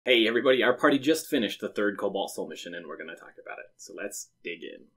Hey everybody, our party just finished the third Cobalt Soul mission and we're going to talk about it. So let's dig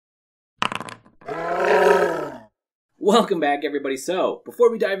in. Welcome back everybody. So,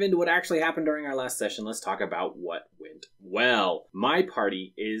 before we dive into what actually happened during our last session, let's talk about what went well. My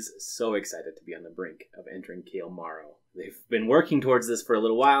party is so excited to be on the brink of entering Kale Morrow. They've been working towards this for a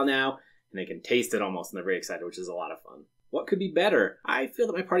little while now, and they can taste it almost, and they're very excited, which is a lot of fun. What could be better? I feel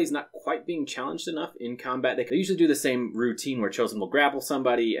that my party's not quite being challenged enough in combat. They usually do the same routine where Chozen will grapple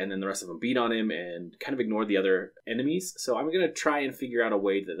somebody and then the rest of them beat on him and kind of ignore the other enemies. So I'm going to try and figure out a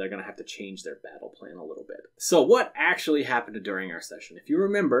way that they're going to have to change their battle plan a little bit. So what actually happened during our session? If you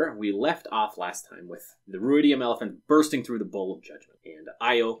remember, we left off last time with the Ruidium elephant bursting through the Bowl of Judgment. And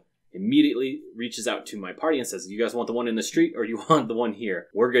Io immediately reaches out to my party and says, you guys want the one in the street or you want the one here?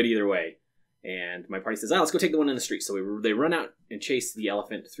 We're good either way. And my party says, let's go take the one in the street. So they run out and chase the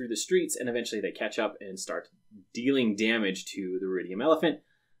elephant through the streets, and eventually they catch up and start dealing damage to the Ruidium elephant.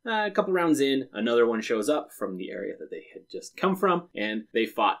 A couple rounds in, another one shows up from the area that they had just come from, and they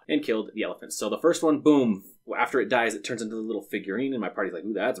fought and killed the elephant. So the first one, boom, after it dies, it turns into a little figurine, and my party's like,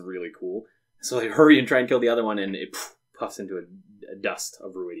 ooh, that's really cool. So they hurry and try and kill the other one, and it puffs into a dust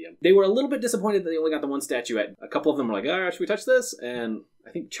of Ruidium. They were a little bit disappointed that they only got the one statuette. A couple of them were like, should we touch this? And I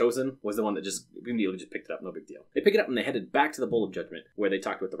think Chozen was the one that just immediately just picked it up, no big deal. They pick it up and they headed back to the Bowl of Judgment, where they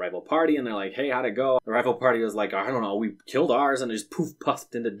talked with the rival party, and they're like, hey, how'd it go? The rival party was like, I don't know, we killed ours, and it just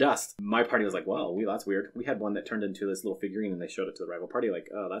puffed into dust. My party was like, well, that's weird. We had one that turned into this little figurine, and they showed it to the rival party, like,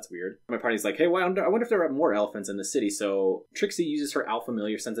 oh, that's weird. My party's like, hey, well, I wonder if there are more elephants in the city. So Trixie uses her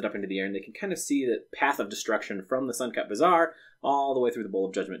Alphamiliar, sends it up into the air, and they can kind of see the path of destruction from the Suncut Bazaar all the way through the Bowl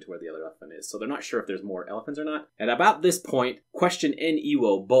of Judgment to where the other elephant is. So they're not sure if there's more elephants or not. And about this point, Question and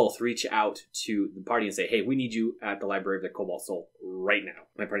Iwo both reach out to the party and say, hey, we need you at the Library of the Cobalt Soul right now.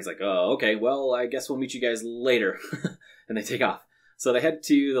 My party's like, oh, okay, well, I guess we'll meet you guys later. And they take off. So they head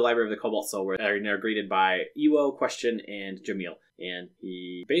to the Library of the Cobalt Soul, where they're now greeted by Iwo, Question, and Jamil. And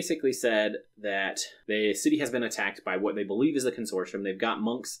he basically said that the city has been attacked by what they believe is a consortium. They've got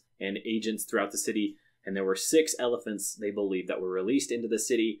monks and agents throughout the city, and there were 6 elephants, they believe, that were released into the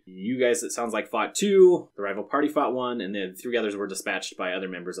city. You guys, it sounds like, fought 2. The rival party fought 1, and the 3 others were dispatched by other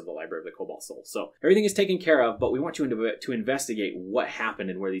members of the Library of the Cobalt Soul. So everything is taken care of, but we want you to investigate what happened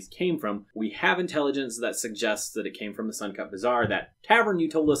and where these came from. We have intelligence that suggests that it came from the Suncut Bazaar, that tavern you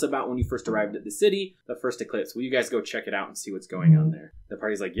told us about when you first arrived at the city, the First Eclipse. Will you guys go check it out and see what's going on there? The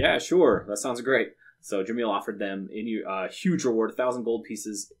party's like, yeah, sure, that sounds great. So Jamil offered them a huge reward, 1,000 gold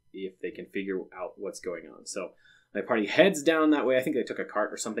pieces, if they can figure out what's going on. So my party heads down that way. I think they took a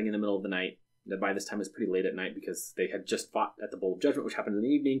cart or something in the middle of the night. By this time, it's pretty late at night because they had just fought at the Bowl of Judgment, which happened in the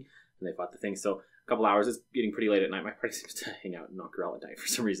evening, and they fought the thing. So a couple hours, it's getting pretty late at night. My party seems to hang out in Nocturel at night for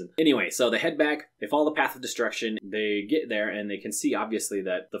some reason. Anyway, so they head back. They follow the path of destruction. They get there, and they can see, obviously,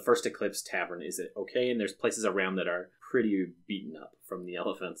 that the First Eclipse Tavern is okay, and there's places around that are pretty beaten up from the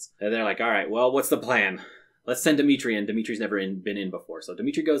elephants. And they're like, all right, well, what's the plan? Let's send Dmitri in. Dmitri's never been in before. So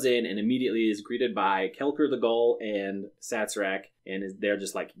Dmitri goes in and immediately is greeted by Kelker the Gull and Satsrak, and they're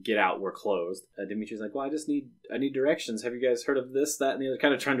just like, get out, we're closed. Dmitri's like, well, I need directions. Have you guys heard of this, that, and the other?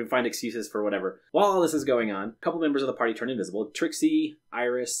 Kind of trying to find excuses for whatever. While all this is going on, a couple members of the party turn invisible. Trixie,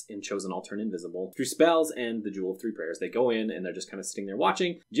 Iris, and Chozen all turn invisible through spells and the Jewel of 3 Prayers. They go in and they're just kind of sitting there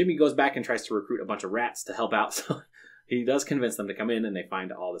watching. Jimmy goes back and tries to recruit a bunch of rats to help out. So he does convince them to come in, and they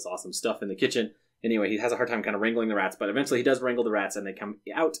find all this awesome stuff in the kitchen. Anyway, he has a hard time kind of wrangling the rats, but eventually he does wrangle the rats, and they come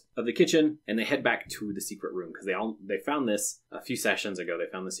out of the kitchen, and they head back to the secret room, because they found this a few sessions ago.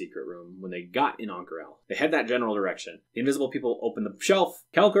 They found the secret room when they got in Ank'Harel. They head that general direction. The invisible people open the shelf.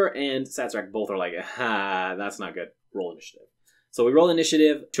 Kelker and Satsrak both are like, that's not good. Roll initiative. So we roll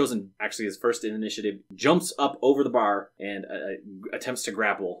initiative. Chozen actually is first in initiative, jumps up over the bar, and attempts to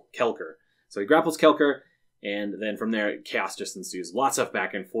grapple Kelker. So he grapples Kelker, and then from there, chaos just ensues. Lots of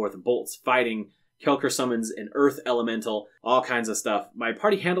back and forth, bolts, fighting. Kelker summons an earth elemental, all kinds of stuff. My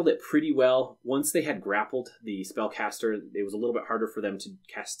party handled it pretty well. Once they had grappled the spellcaster, it was a little bit harder for them to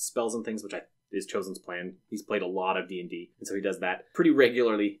cast spells and things, which is Chozen's plan. He's played a lot of D&D, and so he does that pretty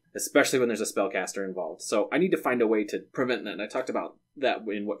regularly, especially when there's a spellcaster involved. So I need to find a way to prevent that, and I talked about that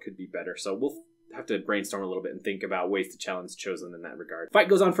in what could be better. So we'll have to brainstorm a little bit and think about ways to challenge Chozen in that regard. Fight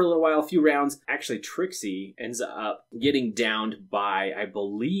goes on for a little while, a few rounds. Actually, Trixie ends up getting downed by, I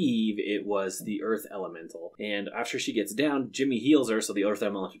believe it was the Earth Elemental. And after she gets down, Jimmy heals her, so the Earth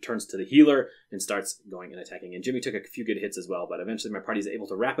Elemental turns to the healer and starts going and attacking. And Jimmy took a few good hits as well, but eventually my party is able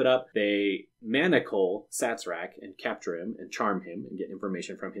to wrap it up. They manacle Satsrak and capture him and charm him and get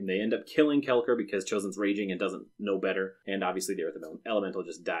information from him. They end up killing Kelker because Chozen's raging and doesn't know better. And obviously the Earth Elemental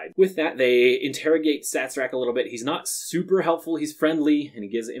just died. With that, they interrogate Sazerac a little bit. He's not super helpful. He's friendly, and he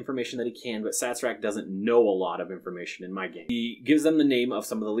gives information that he can, but Sazerac doesn't know a lot of information in my game. He gives them the name of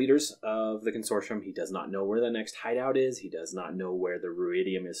some of the leaders of the consortium. He does not know where the next hideout is. He does not know where the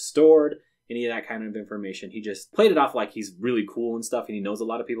Ruidium is stored. Any of that kind of information. He just played it off like he's really cool and stuff, and he knows a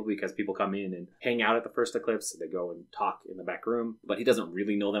lot of people because people come in and hang out at the First Eclipse. They go and talk in the back room, but he doesn't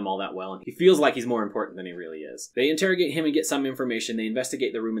really know them all that well, and he feels like he's more important than he really is. They interrogate him and get some information. They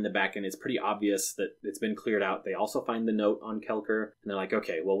investigate the room in the back, and it's pretty obvious that it's been cleared out. They also find the note on Kelker, and they're like,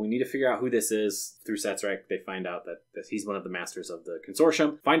 okay, well, we need to figure out who this is. Through Sazerac, they find out that he's one of the masters of the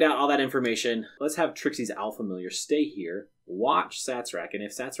consortium. Find out all that information. Let's have Trixie's Alfamiliar stay here, watch Sazerac, and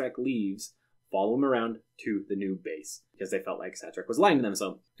if Sazerac leaves, follow him around to the new base, because they felt like Sazerac was lying to them.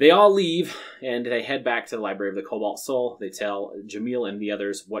 So they all leave, and they head back to the Library of the Cobalt Soul. They tell Jamil and the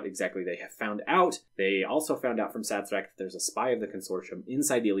others what exactly they have found out. They also found out from Sazerac that there's a spy of the consortium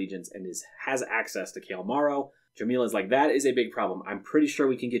inside the Allegiance and has access to Kael Morrow. Jamil is like, that is a big problem. I'm pretty sure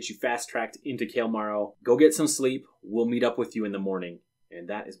we can get you fast-tracked into Kael Morrow. Go get some sleep. We'll meet up with you in the morning. And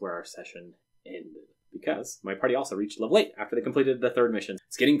that is where our session ended, because my party also reached level 8 after they completed the third mission.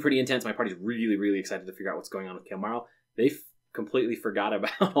 It's getting pretty intense. My party's really, really excited to figure out what's going on with Kael Morrow. They completely forgot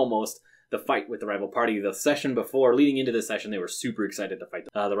about almost the fight with the rival party. The session before, leading into this session, they were super excited to fight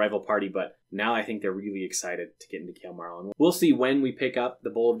the rival party, but now I think they're really excited to get into Kael Morrow. And we'll see when we pick up the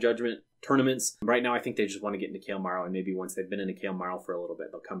Bowl of Judgment tournaments. Right now, I think they just want to get into Kael Morrow, and maybe once they've been into Kael Morrow for a little bit,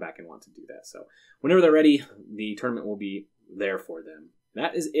 they'll come back and want to do that. So whenever they're ready, the tournament will be there for them.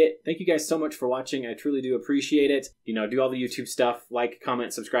 That is it. Thank you guys so much for watching. I truly do appreciate it. You know, do all the YouTube stuff. Like,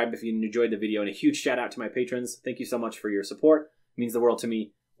 comment, subscribe if you enjoyed the video. And a huge shout out to my patrons. Thank you so much for your support. It means the world to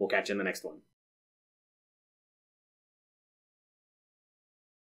me. We'll catch you in the next one.